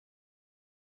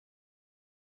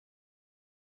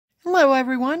Hello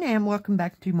everyone and welcome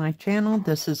back to my channel.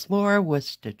 This is Laura with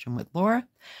Stitchin with Laura.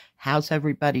 How's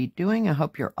everybody doing? I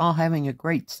hope you're all having a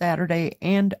great Saturday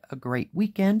and a great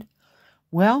weekend.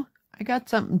 Well, I got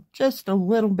something just a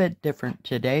little bit different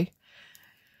today.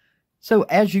 So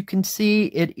as you can see,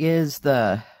 it is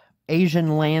the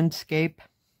Asian landscape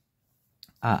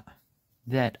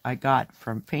that I got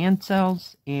from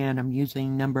Fansells, and I'm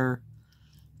using number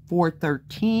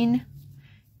 413.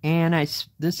 And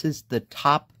this is the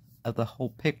top of the whole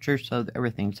picture, so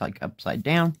everything's like upside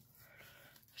down.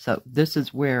 So this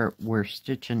is where we're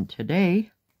stitching today.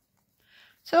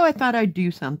 So I thought I'd do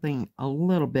something a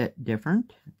little bit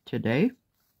different today.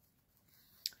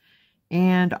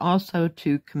 And also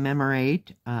to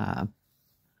commemorate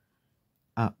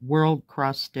World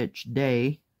Cross Stitch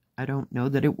Day. I don't know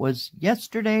that it was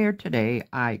yesterday or today.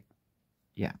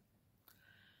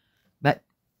 But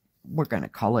we're going to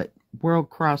call it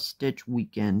World Cross Stitch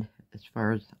Weekend as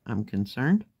far as I'm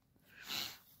concerned.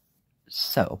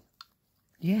 So,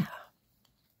 yeah.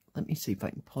 Let me see if I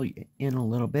can pull you in a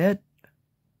little bit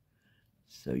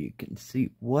so you can see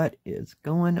what is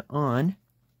going on.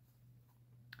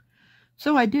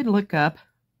 So I did look up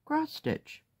cross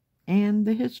stitch and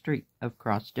the history of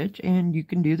cross stitch, and you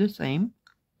can do the same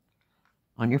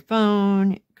on your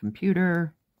phone,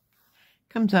 computer.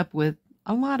 Comes up with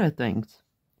a lot of things.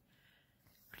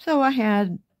 So I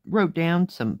wrote down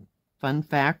some fun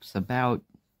facts about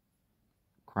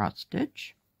cross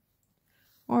stitch,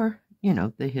 or, you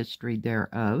know, the history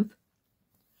thereof.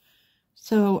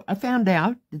 So I found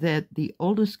out that the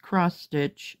oldest cross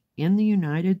stitch in the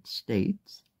United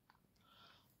States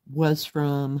was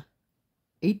from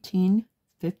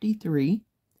 1853,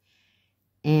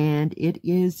 and it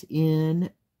is in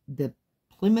the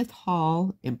Plymouth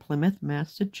Hall in Plymouth,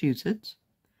 Massachusetts.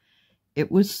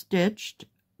 It was stitched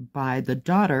by the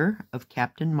daughter of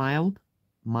Captain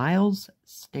Miles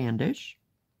Standish.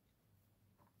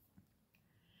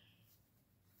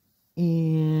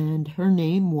 And her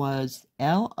name was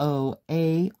Lora.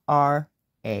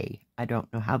 I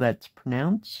don't know how that's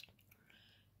pronounced.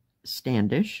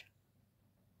 Standish.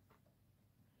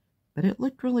 But it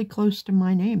looked really close to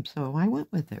my name, so I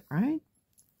went with it, right?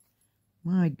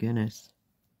 My goodness.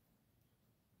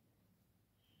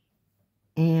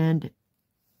 And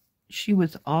she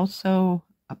was also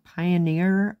a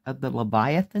pioneer of the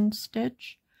Leviathan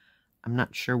stitch. I'm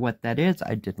not sure what that is.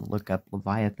 I didn't look up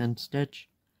Leviathan stitch.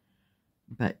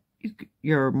 But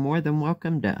you're more than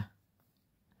welcome to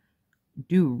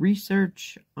do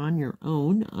research on your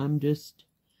own. I'm just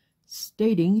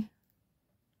stating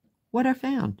what I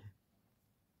found.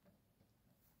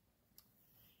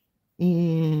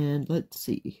 And let's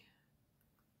see.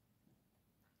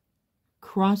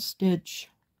 Cross stitch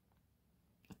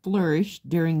flourished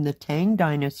during the Tang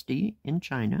Dynasty in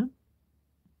China,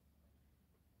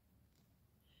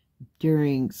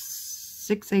 during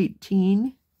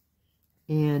 618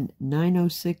 and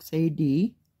 906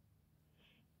 AD,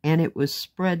 and it was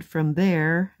spread from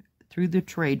there through the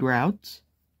trade routes.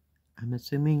 I'm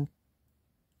assuming,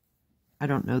 I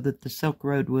don't know that the Silk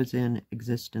Road was in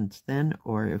existence then,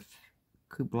 or if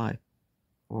Kublai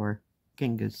or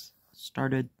Genghis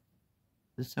started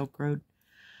the Silk Road.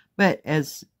 But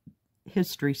as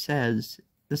history says,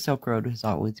 the Silk Road has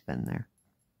always been there.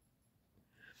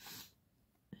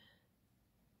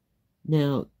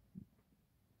 Now,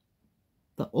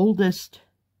 the oldest,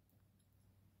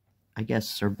 I guess,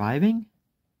 surviving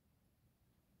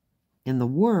in the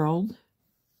world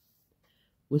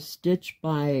was stitched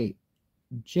by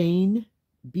Jane,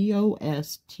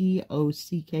 Bostocke.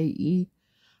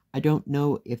 I don't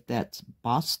know if that's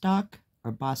Bostock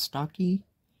or Bostocke.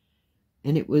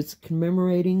 And it was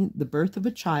commemorating the birth of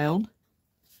a child,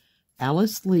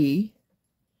 Alice Lee,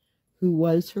 who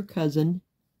was her cousin,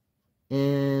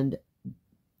 and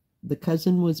the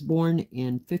cousin was born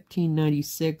in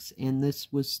 1596, and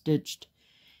this was stitched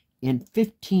in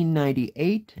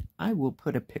 1598. I will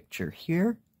put a picture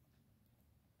here.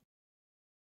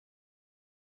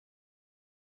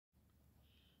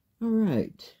 All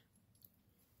right.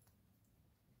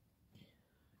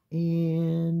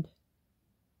 And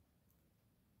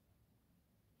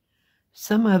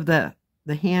some of the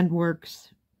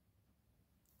handworks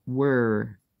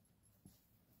were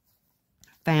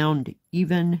found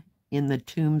even in the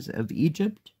tombs of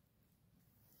Egypt.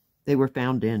 They were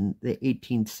found in the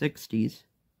 1860s.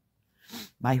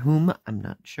 By whom, I'm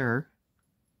not sure.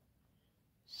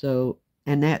 So,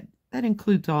 and that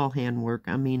includes all handwork.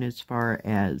 I mean, as far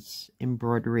as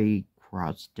embroidery,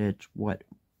 cross-stitch,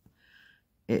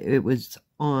 it was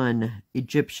on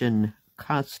Egyptian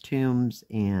costumes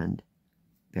and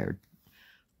their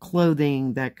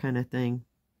clothing, that kind of thing.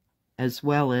 as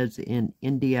well as in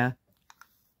India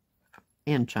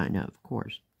and China, of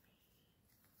course.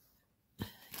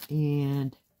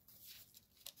 And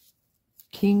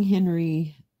King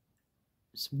Henry's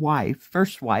wife,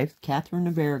 first wife, Catherine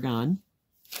of Aragon,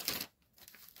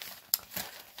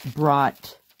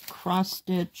 brought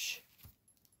cross-stitch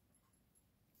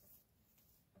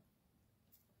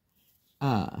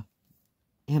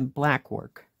and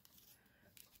blackwork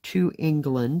to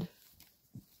England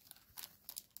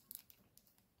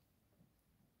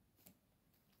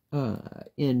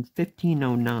in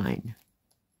 1509.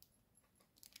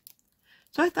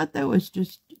 So I thought that was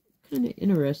just kind of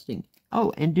interesting.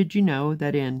 Oh, and did you know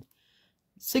that in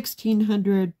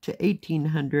 1600 to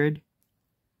 1800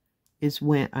 is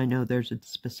when, I know there's a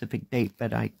specific date,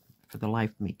 but I, for the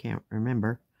life of me, can't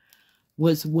remember,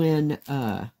 was when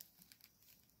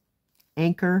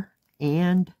Anchor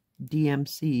and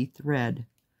DMC thread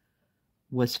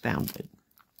was founded.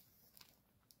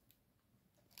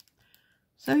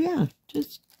 So yeah,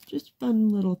 just fun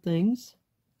little things.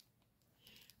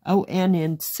 Oh, and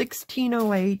in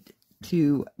 1608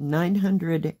 to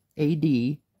 900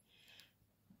 AD,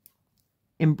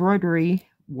 embroidery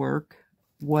work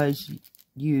was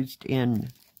used in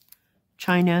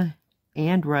China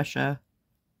and Russia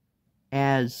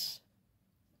as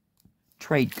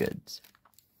trade goods.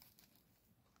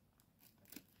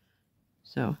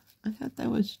 So I thought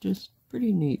that was just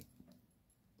pretty neat.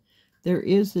 There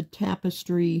is a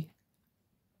tapestry.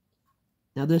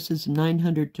 Now this is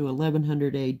 900 to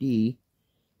 1100 AD.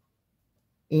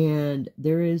 And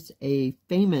there is a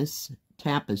famous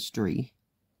tapestry.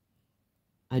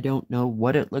 I don't know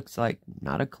what it looks like.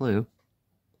 Not a clue.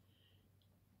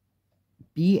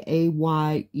 Bayeux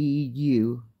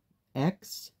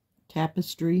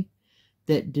tapestry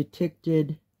that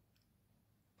depicted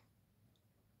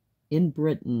in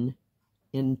Britain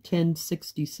in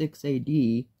 1066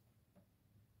 AD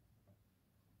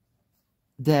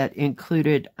that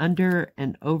included under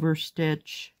and over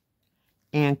stitch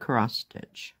and cross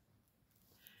stitch.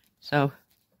 So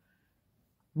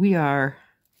we are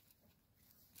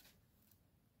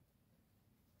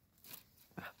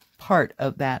part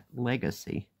of that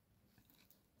legacy.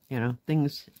 You know,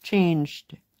 things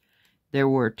changed. There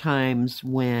were times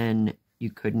when you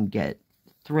couldn't get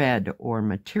thread or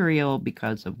material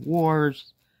because of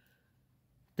wars.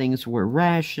 Things were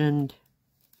rationed.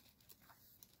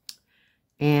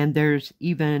 And there's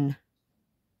even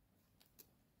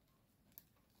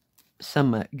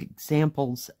some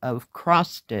examples of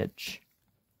cross-stitch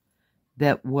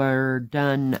that were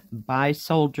done by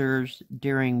soldiers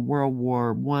during World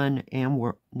War I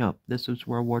and this was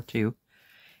World War II,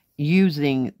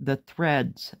 using the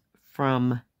threads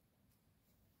from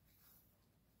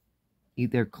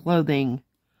either clothing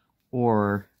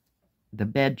or the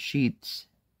bed sheets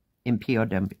in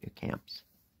POW camps.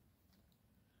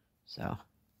 So,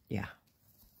 yeah.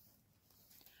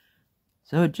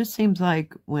 So it just seems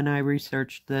like when I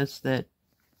researched this that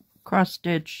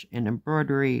cross-stitch and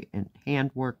embroidery and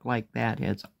handwork like that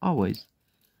has always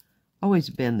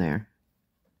been there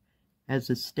as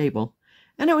a staple.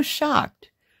 And I was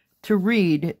shocked to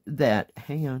read that,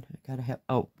 hang on, I gotta have,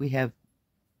 oh, we have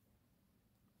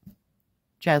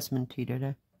jasmine tea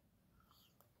today.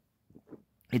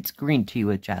 It's green tea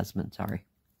with jasmine, sorry.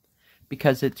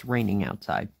 Because it's raining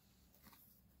outside.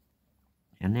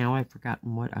 And now I've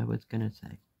forgotten what I was going to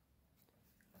say.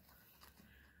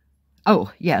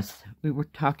 Oh, yes. We were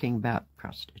talking about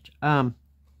cross-stitch. Yeah,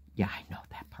 I know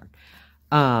that part.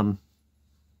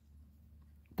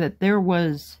 That there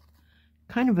was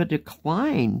kind of a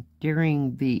decline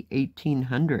during the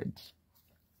 1800s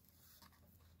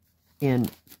in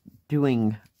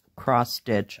doing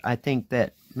cross-stitch. I think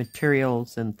that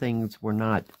materials and things were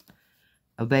not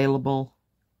available.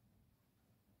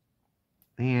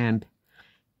 And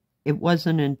it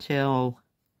wasn't until,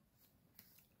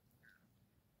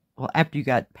 well, after you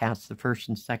got past the First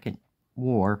and Second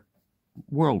World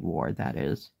War, that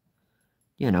is,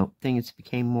 you know, things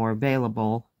became more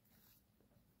available.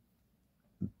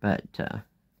 But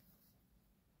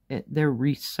their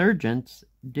resurgence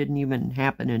didn't even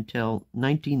happen until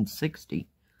 1960,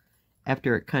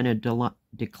 after it kind of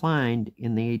declined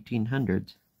in the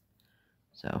 1800s.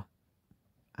 So,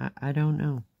 I don't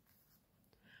know.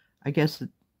 I guess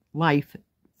life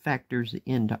factors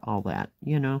into all that,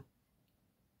 you know.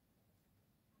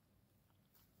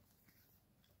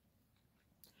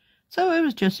 So it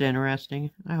was just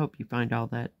interesting. I hope you find all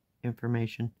that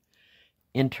information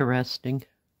interesting.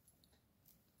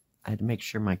 I had to make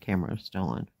sure my camera was still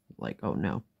on. Like, oh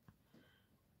no.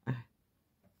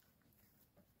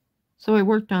 So I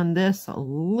worked on this a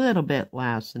little bit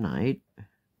last night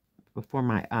before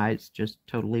my eyes just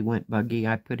totally went buggy,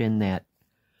 I put in that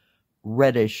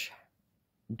reddish,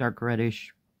 dark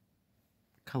reddish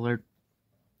color.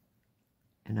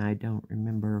 And I don't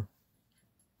remember.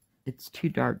 It's too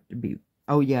dark to be...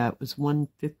 Oh, yeah, it was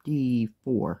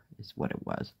 154 is what it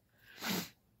was.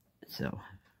 So,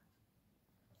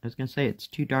 I was going to say it's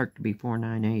too dark to be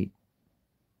 498.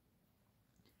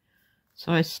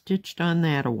 So I stitched on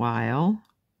that a while.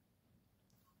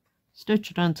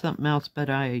 Stitched on something else, but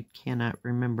I cannot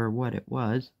remember what it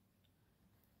was.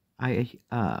 I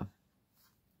don't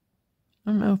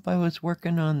know if I was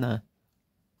working on the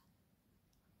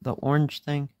orange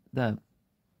thing, the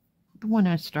one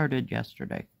I started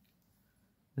yesterday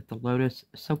with the lotus,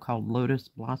 so-called lotus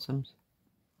blossoms.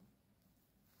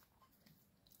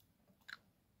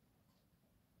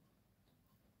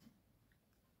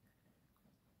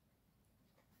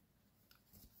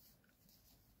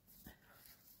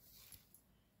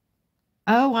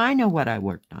 Oh, I know what I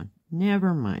worked on.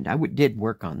 Never mind. I did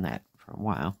work on that for a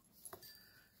while.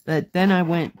 But then I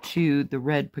went to the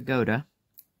Red Pagoda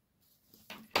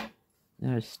that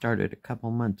I started a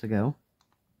couple months ago.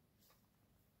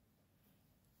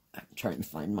 I'm trying to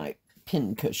find my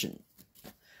pin cushion.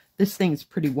 This thing's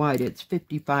pretty wide. It's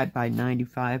 55 by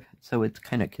 95, so it's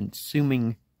kind of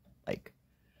consuming like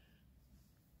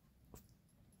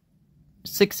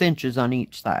 6 inches on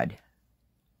each side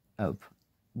of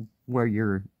where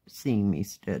you're seeing me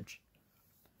stitch.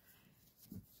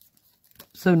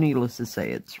 So needless to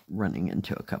say, it's running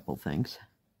into a couple things.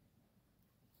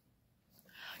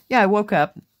 Yeah, I woke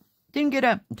up. Didn't get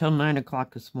up until 9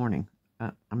 o'clock this morning.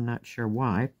 I'm not sure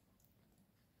why.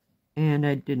 And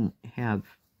I didn't have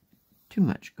too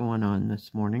much going on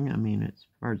this morning. I mean, as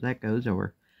far as that goes,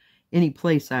 or any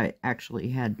place I actually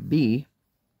had to be.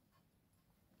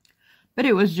 But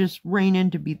it was just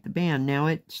raining to beat the band. Now,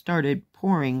 it started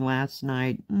pouring last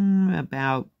night,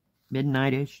 about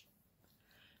midnight-ish.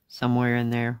 Somewhere in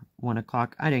there, 1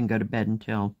 o'clock. I didn't go to bed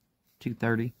until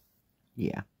 2:30.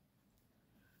 Yeah.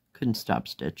 Couldn't stop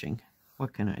stitching.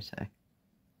 What can I say?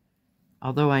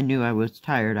 Although I knew I was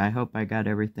tired, I hope I got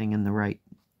everything in the right,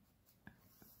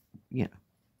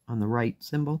 on the right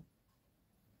symbol.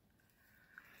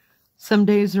 Some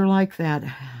days are like that.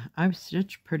 I've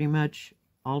stitched pretty much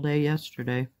all day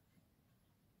yesterday.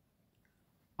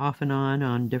 Off and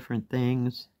on different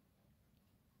things.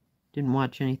 Didn't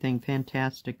watch anything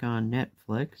fantastic on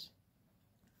Netflix.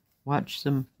 Watched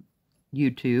some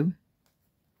YouTube.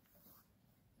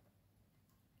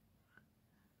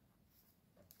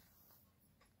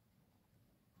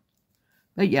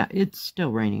 But yeah, it's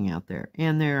still raining out there.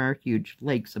 And there are huge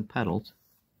lakes of puddles.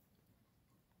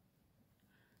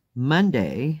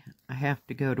 Monday, I have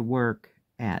to go to work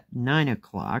at 9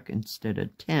 o'clock instead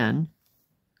of 10.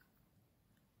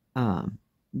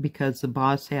 Because the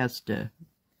boss has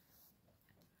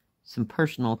some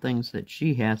personal things that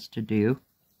she has to do.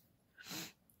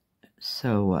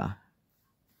 So,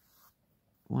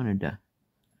 wanted to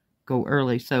go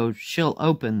early. So she'll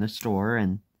open the store,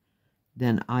 and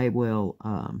then I will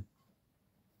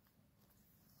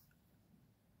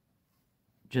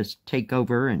just take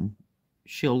over, and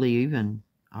she'll leave, and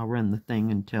I'll run the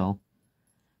thing until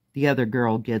the other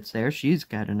girl gets there. She's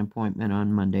got an appointment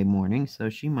on Monday morning, so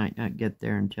she might not get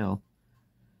there until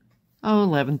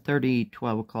 11:30,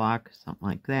 12 o'clock, something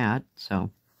like that. So,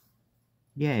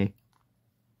 yay.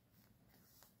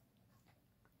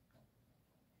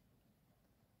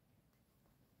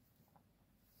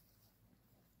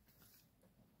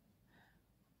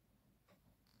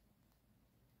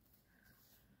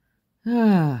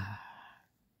 I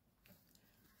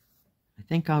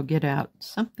think I'll get out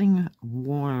something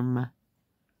warm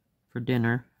for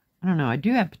dinner. I don't know. I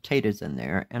do have potatoes in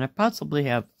there, and I possibly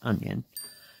have onion.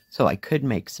 So I could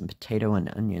make some potato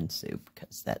and onion soup,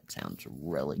 because that sounds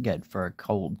really good for a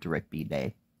cold, drippy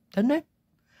day. Doesn't it?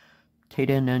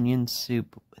 Potato and onion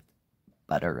soup with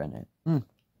butter in it.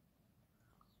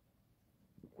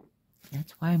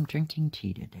 That's why I'm drinking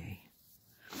tea today.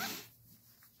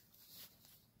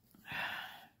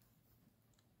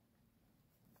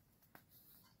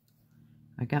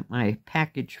 I got my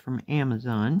package from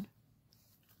Amazon.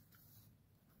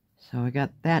 So I got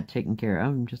that taken care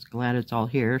of. I'm just glad it's all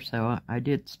here. So I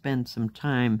did spend some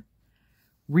time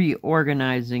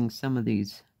reorganizing some of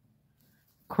these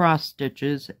cross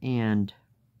stitches, and,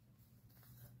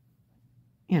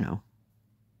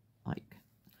 like,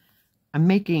 I'm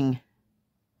making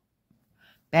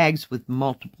bags with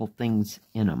multiple things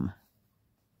in them.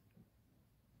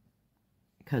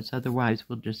 Because otherwise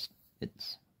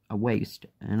it's a waste.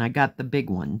 And I got the big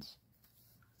ones.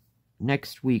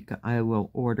 Next week I will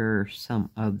order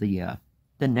some of the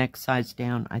the next size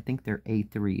down. I think they're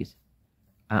A3s.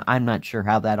 I'm not sure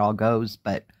how that all goes,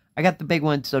 but I got the big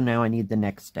one, so now I need the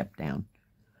next step down.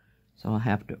 So I'll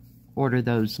have to order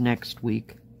those next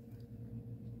week.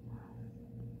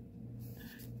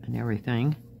 And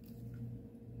everything.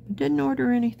 I didn't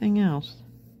order anything else.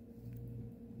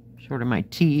 Short of my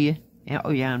tea.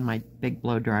 Oh yeah, and my big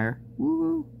blow dryer.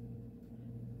 Woo!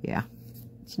 Yeah.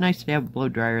 It's nice to have a blow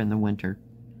dryer in the winter.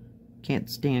 Can't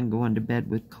stand going to bed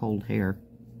with cold hair.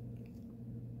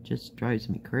 Just drives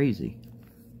me crazy.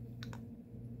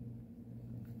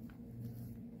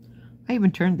 I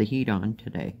even turned the heat on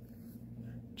today.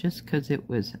 Just because it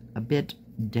was a bit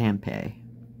dampy.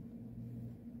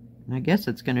 And I guess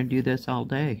it's going to do this all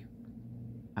day.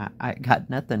 I got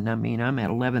nothing. I mean, I'm at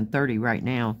 11:30 right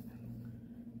now.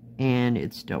 And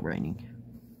it's still raining.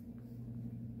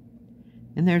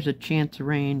 And there's a chance of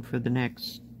rain for the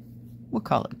next, we'll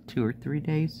call it 2 or 3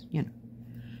 days. You know,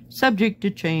 subject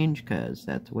to change, because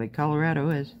that's the way Colorado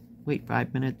is. Wait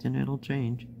 5 minutes and it'll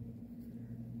change.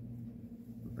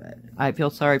 But I feel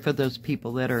sorry for those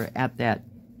people that are at that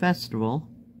festival.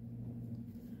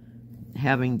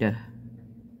 Having to,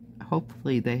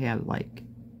 hopefully they have like,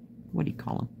 what do you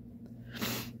call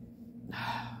them?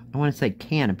 I want to say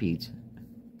canopies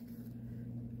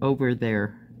over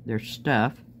their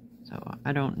stuff. So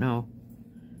I don't know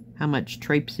how much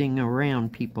traipsing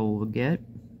around people will get.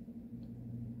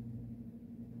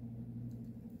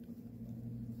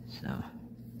 So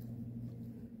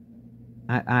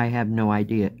I have no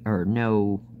idea or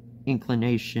no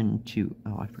inclination to,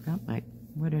 oh, I forgot my,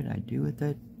 what did I do with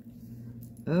it?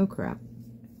 Oh crap.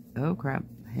 Oh crap.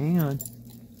 Hang on.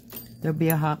 There'll be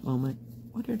a hot moment.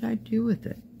 What did I do with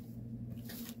it?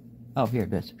 Oh, here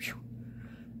it is.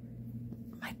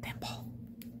 My thimble.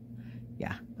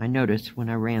 Yeah, I noticed when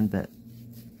I ran the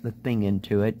thing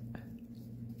into it,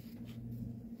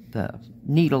 the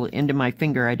needle into my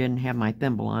finger, I didn't have my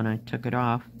thimble on. I took it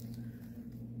off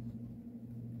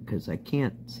because I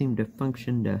can't seem to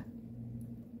function to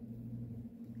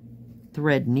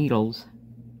thread needles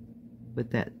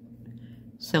with that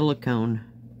silicone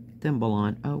thimble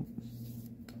on. Oh.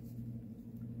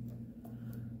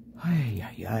 Ay,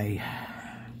 ay, ay.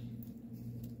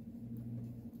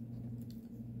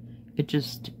 It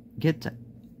just gets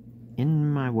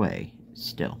in my way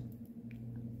still.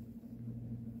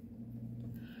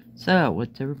 So,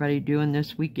 what's everybody doing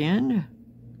this weekend?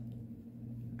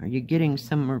 Are you getting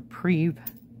some reprieve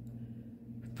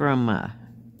from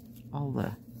all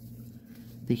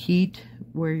the heat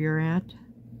where you're at?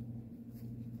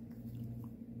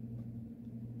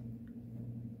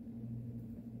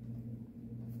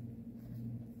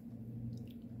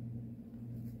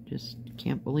 Just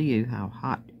can't believe how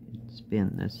hot it's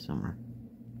been this summer.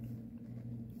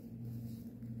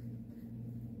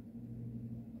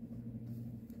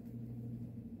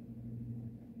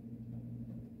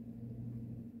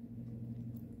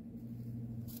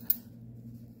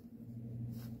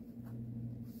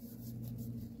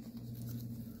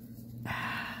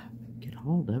 Get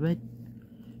hold of it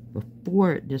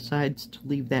before it decides to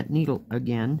leave that needle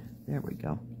again. There we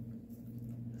go.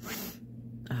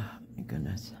 Oh my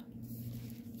goodness.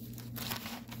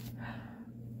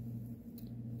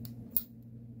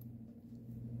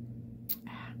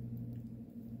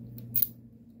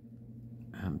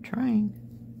 I'm trying.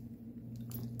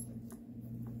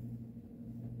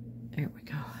 There we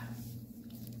go.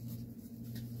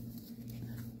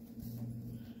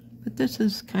 But this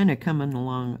is kind of coming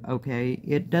along okay.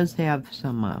 It does have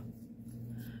some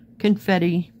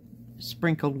confetti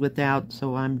sprinkled without,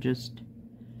 so I'm just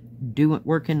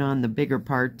working on the bigger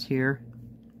parts here.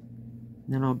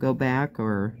 Then I'll go back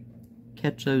or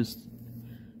catch those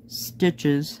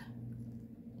stitches.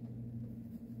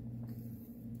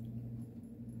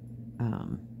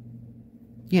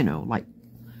 You know, like,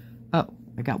 oh,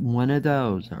 I got one of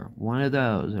those, or one of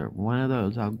those, or one of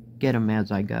those. I'll get them as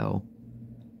I go.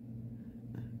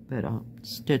 But I'll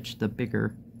stitch the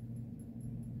bigger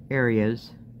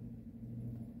areas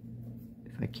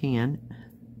if I can.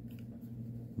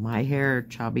 My hair,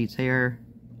 Chubby's hair,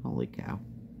 holy cow.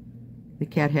 The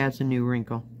cat has a new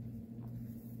wrinkle.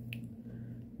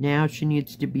 Now she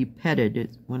needs to be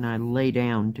petted when I lay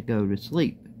down to go to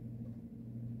sleep.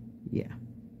 Yeah.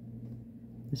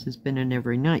 This has been an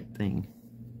every night thing.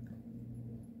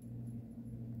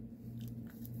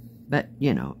 But,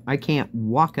 you know, I can't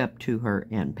walk up to her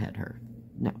and pet her.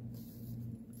 No.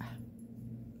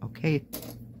 Okay.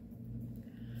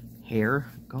 Hair,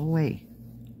 go away.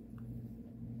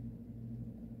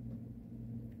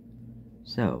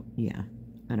 So, yeah.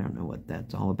 I don't know what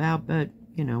that's all about, but,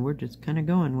 you know, we're just kind of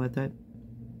going with it.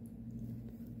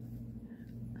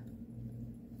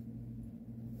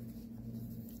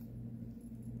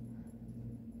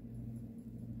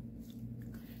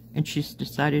 and she's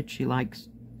decided she likes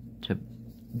to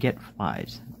get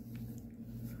flies.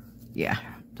 Yeah,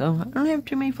 so I don't have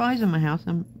too many flies in my house.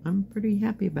 I'm pretty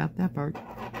happy about that part.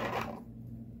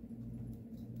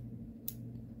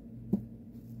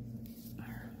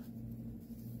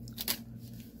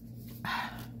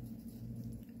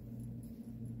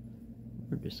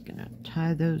 We're just gonna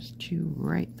tie those two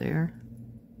right there.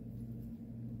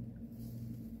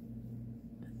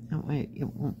 That way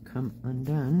it won't come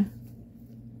undone.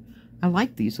 I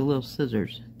like these little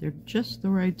scissors. They're just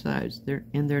the right size.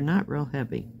 They're not real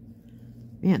heavy.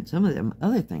 Man, some of them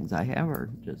other things I have are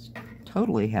just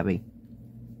totally heavy.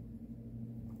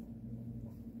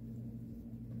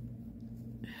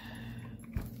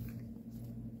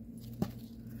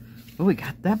 Oh, we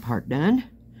got that part done.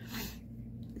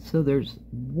 So there's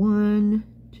 1,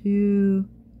 2,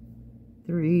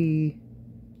 3,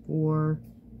 4,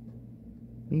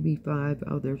 maybe 5.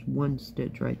 Oh, there's 1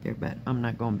 stitch right there, but I'm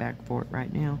not going back for it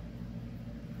right now.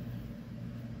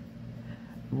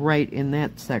 Right in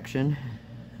that section.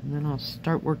 And then I'll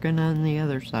start working on the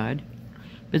other side.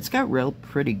 But it's got real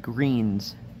pretty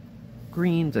greens.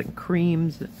 Greens and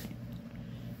creams.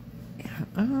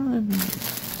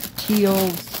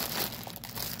 Teals.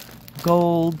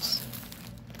 Golds.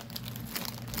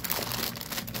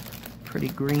 Pretty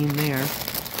green there.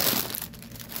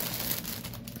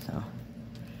 So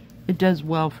it does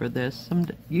well for this.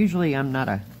 Usually I'm not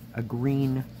a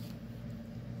green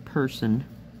person.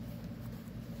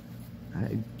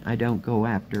 I don't go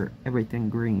after everything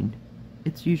green.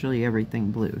 It's usually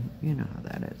everything blue. You know how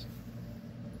that is.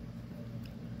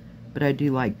 But I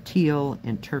do like teal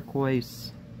and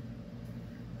turquoise,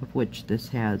 of which this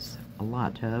has a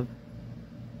lot of.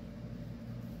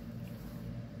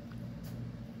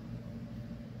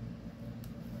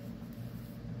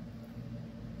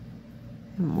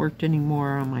 I haven't worked any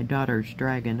more on my daughter's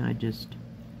dragon. I just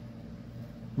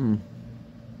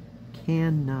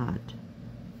cannot.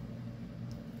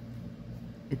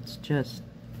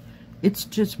 It's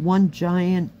just one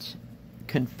giant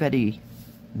confetti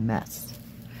mess.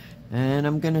 And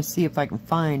I'm gonna see if I can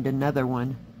find another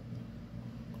one.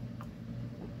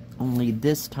 Only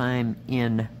this time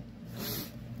in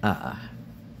what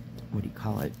do you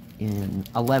call it? In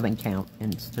 11 count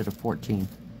instead of 14.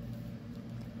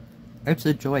 It's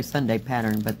a Joy Sunday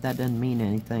pattern, but that doesn't mean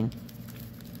anything.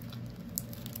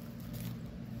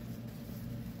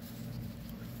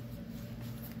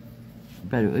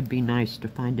 But it would be nice to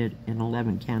find it in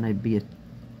 11 count. It'd be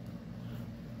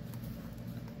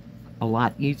a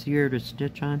lot easier to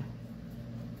stitch on.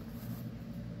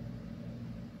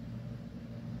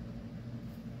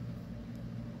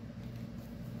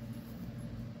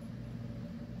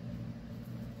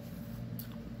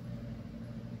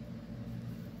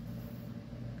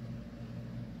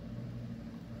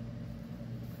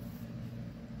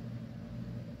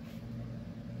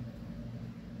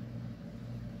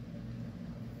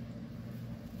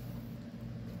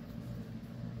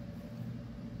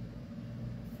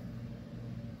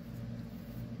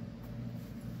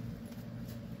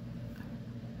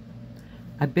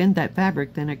 I bend that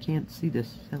fabric, then I can't see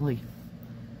this silly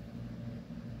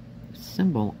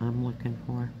symbol I'm looking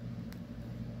for.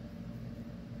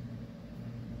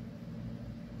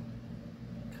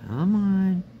 Come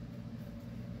on.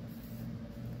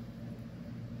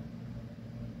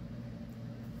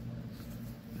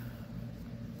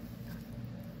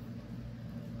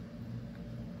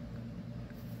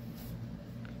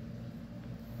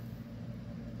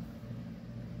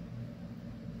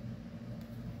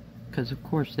 Because of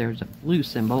course there's a blue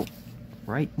symbol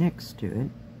right next to it.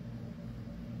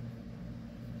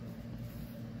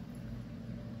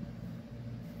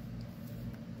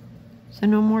 So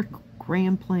no more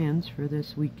grand plans for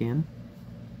this weekend.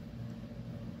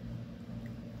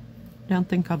 Don't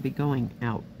think I'll be going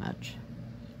out much.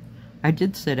 I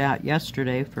did sit out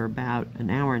yesterday for about an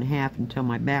hour and a half until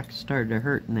my back started to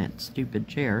hurt in that stupid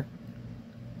chair.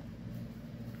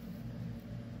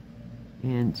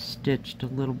 And stitched a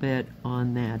little bit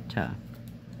on that,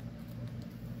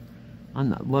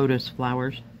 on the lotus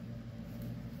flowers.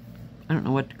 I don't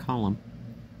know what to call them.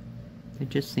 They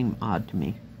just seem odd to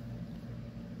me.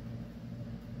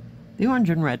 The orange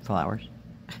and red flowers.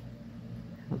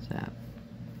 How's that?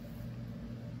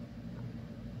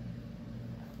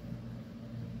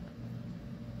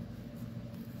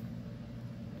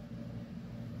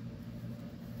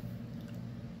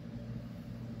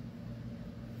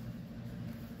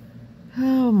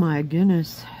 Oh my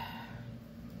goodness.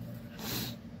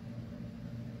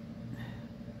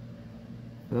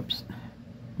 Oops.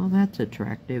 Well, that's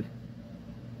attractive.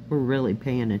 We're really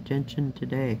paying attention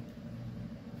today.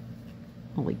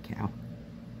 Holy cow.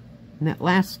 And that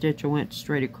last stitch I went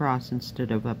straight across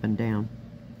instead of up and down.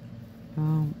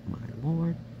 Oh my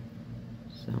Lord.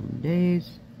 Some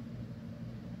days.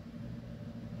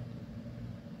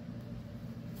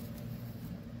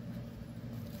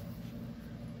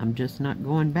 I'm just not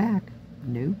going back.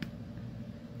 Nope.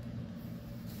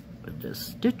 But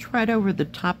just stitch right over the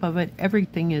top of it.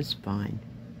 Everything is fine.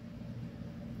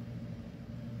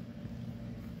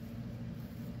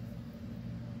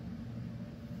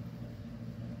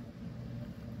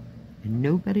 And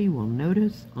nobody will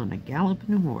notice on a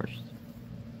galloping horse.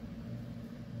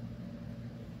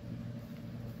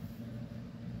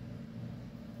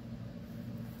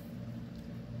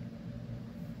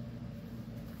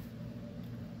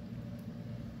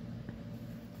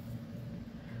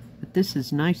 But this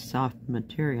is nice soft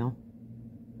material,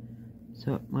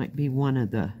 so it might be one of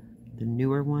the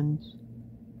newer ones.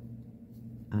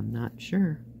 I'm not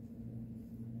sure,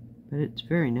 but it's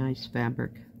very nice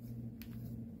fabric.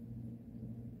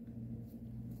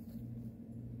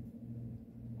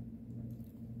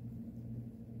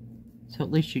 So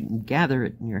at least you can gather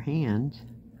it in your hands.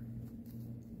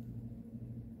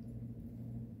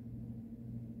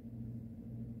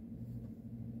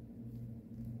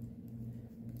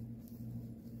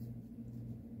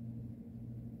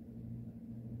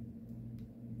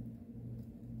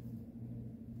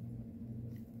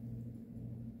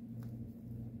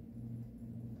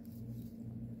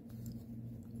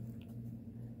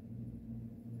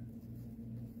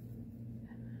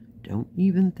 Don't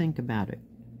even think about it.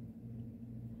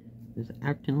 It was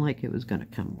acting like it was going to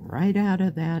come right out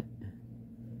of that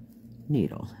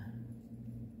needle.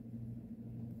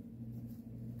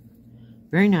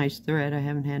 Very nice thread. I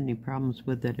haven't had any problems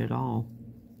with it at all.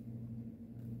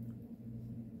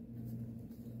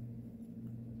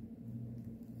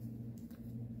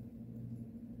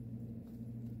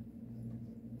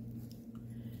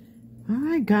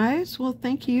 Alright guys, well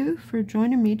thank you for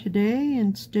joining me today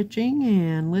in stitching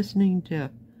and listening to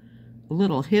a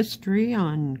little history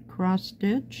on cross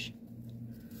stitch.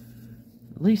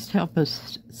 At least help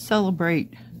us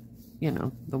celebrate, you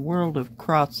know, the world of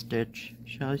cross stitch,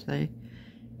 shall I say,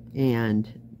 and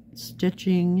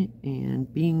stitching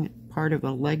and being part of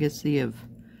a legacy of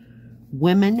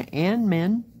women and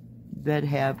men that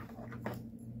have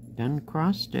done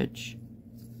cross stitch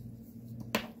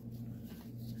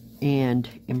and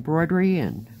embroidery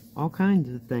and all kinds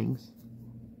of things.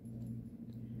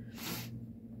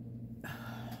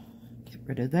 Get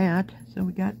rid of that. So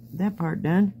we got that part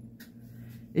done.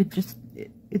 It just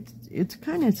it's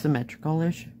kind of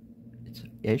symmetrical-ish. It's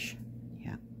ish.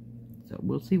 Yeah. So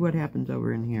we'll see what happens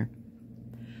over in here.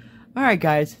 Alright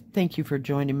guys, thank you for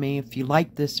joining me. If you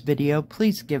like this video,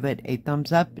 please give it a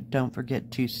thumbs up. Don't forget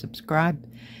to subscribe.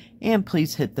 And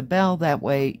please hit the bell, that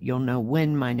way you'll know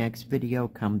when my next video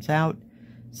comes out.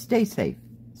 Stay safe,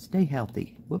 stay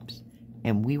healthy, whoops,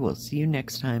 and we will see you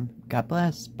next time. God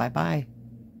bless, bye-bye.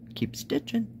 Keep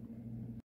stitching.